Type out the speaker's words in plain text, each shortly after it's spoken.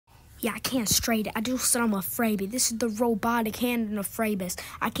Yeah, I can't straight it. I just said I'm afraid it. This is the robotic hand in the Frabus.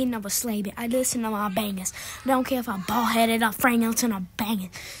 I can never slave it. I listen to my bangers. I don't care if I ball-headed or fragrance and I'm banging.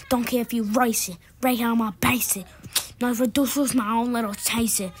 Don't care if you race it. Right on my basic. No reducers, my own little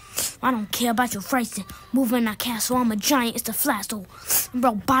taste it. I don't care about your racing. Moving a castle, I'm a giant, it's the flasto.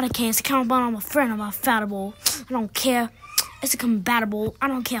 Robotic hands, count on I'm a friend, I'm infallible. I don't care. It's a compatible. I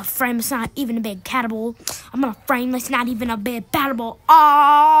don't care. Frame, it's not even a bit catable. I'm on a frame, it's not even a bit batable.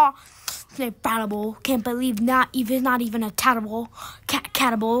 Ah, it's infallible. Can't believe not even a tatable.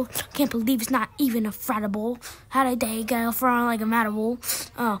 Catable. Can't believe it's not even a fratable. How did they go from like a matable?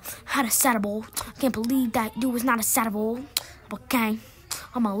 How to setable. Can't believe that you was not a setable. Okay.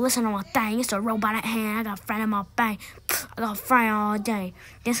 I'm gonna listen to my thing. It's a robotic hand. I got a friend in my bang. I got a friend all day.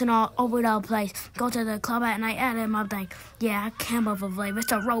 Dancing all over the place. Go to the club at night, add in my thing. Yeah, I can't move a flavor.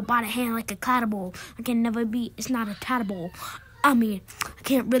 It's a robotic hand like a clattable. I can never be, it's not a tatable. I mean, I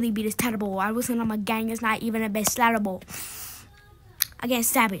can't really be this tatable. I listen to my gang, it's not even a bit slattable. I can't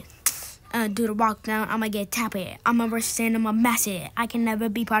stab it. Do the walk down, I'ma get tap it. I'ma rescind, I'ma mess it. I can never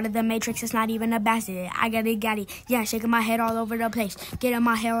be part of the matrix, it's not even a basket. I got it, yeah, shaking my head all over the place. Get in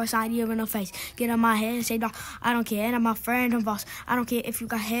my hair, it's not even a face. Get in my head, shaved off. I don't care, and I'm my friend of us. I don't care if you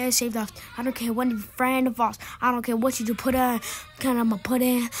got hair shaved off. I don't care when you friend of us. I don't care what you put in, kind I'ma put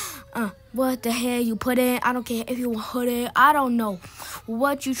in. What the hell you put in? I don't care if you hood it. I don't know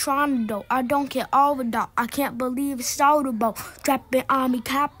what you trying to do. I don't care all the dog. I can't believe it's soda boat. Drop it on me,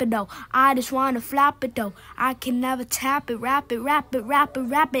 cap it though. I just want to flap it though. I can never tap it, rap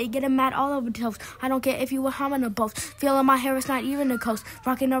it. Get it mad all over the toast. I don't care if you were humming a post. Feeling my hair, it's not even the coast.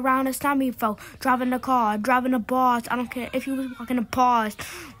 Rocking around, it's not me, fo. Driving the car, driving the bars. I don't care if you was walking the pause.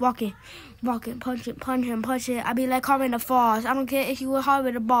 Walking, punch it. I be like carving the falls. I don't care if you were hard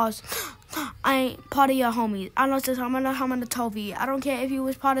with the boss. I ain't part of your homies. I know this, I'm gonna the Tovi. I don't care if you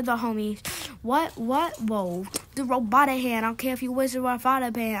was part of the homies. What? Whoa. The robotic hand. I don't care if you was a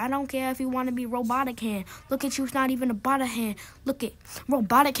robotic hand. I don't care if you want to be robotic hand. Look at you, it's not even a bot hand. Look at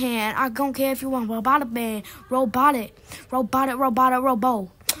robotic hand. I don't care if you want robotic band. Robotic.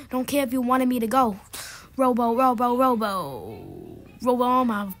 Robo. Don't care if you wanted me to go. Robo on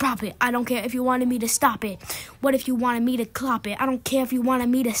my profit. I don't care if you wanted me to stop it. What if you wanted me to clop it? I don't care if you wanted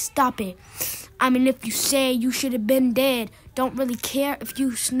me to stop it. I mean, if you say you should have been dead, don't really care if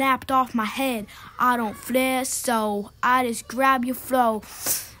you snapped off my head. I don't flare, so I just grab your flow.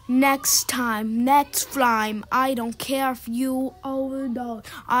 Next time, next flime, I don't care if you overdose.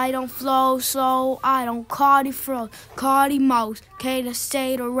 I don't flow, so I don't cardi froze, cardi most. Okay, to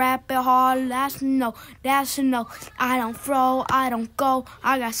say to rap it hard, that's a no. I don't flow, I don't go.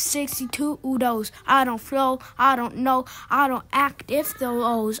 I got 62 udos. I don't flow, I don't know. I don't act if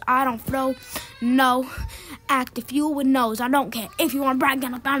those. I don't flow, no. Act if you would knows. I don't care if you want to brag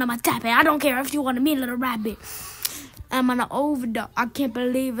down on my tap it. I don't care if you want to meet a little rabbit. I'm on an overdose. I can't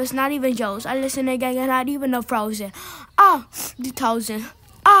believe it's not even Joe's. I listen to gang and not even the Frozen. The Tozen.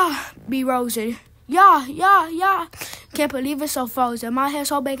 Be Rosen. Yeah. Can't believe it's so frozen. My hair's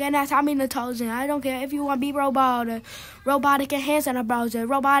so big and that's I mean the Tozen. I don't care if you want to be robotic. Robotic hands and a browser.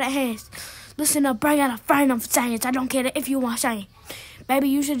 Robotic hands. Listen to bring out a friend of science. I don't care if you want science. Baby,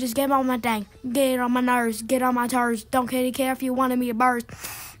 you should just get on my thing. Get on my nerves. Get on my toes. Don't care if you wanted me to burst.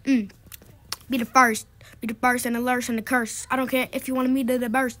 Be the first. Be the burst and the lurch and the curse. I don't care if you wanted me to the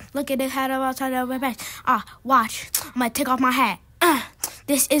burst. Look at this hat outside of my face. Watch. I'm gonna take off my hat.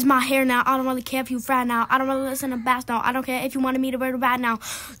 This is my hair now. I don't really care if you frat now. I don't really listen to bass now. I don't care if you wanted me to wear the bad now.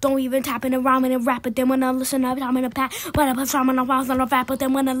 Don't even tap in the rhyme and rap. But then when I listen up, I'm in a pat. But I put some on the walls on the rap. But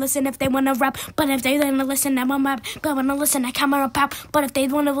then when I listen, if they want to rap. But if they want to listen, I'm a map. But when I listen, I camera pop. But if they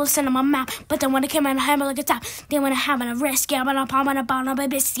want to listen, I'm a map. But then when I came in, I hammer like a top. Then when I have a risk, I'm on a palm and a bottom of a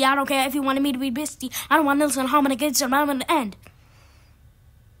bisty. I don't care if you wanted me to be bisty. I don't want to listen to home and it gets I'm in the end.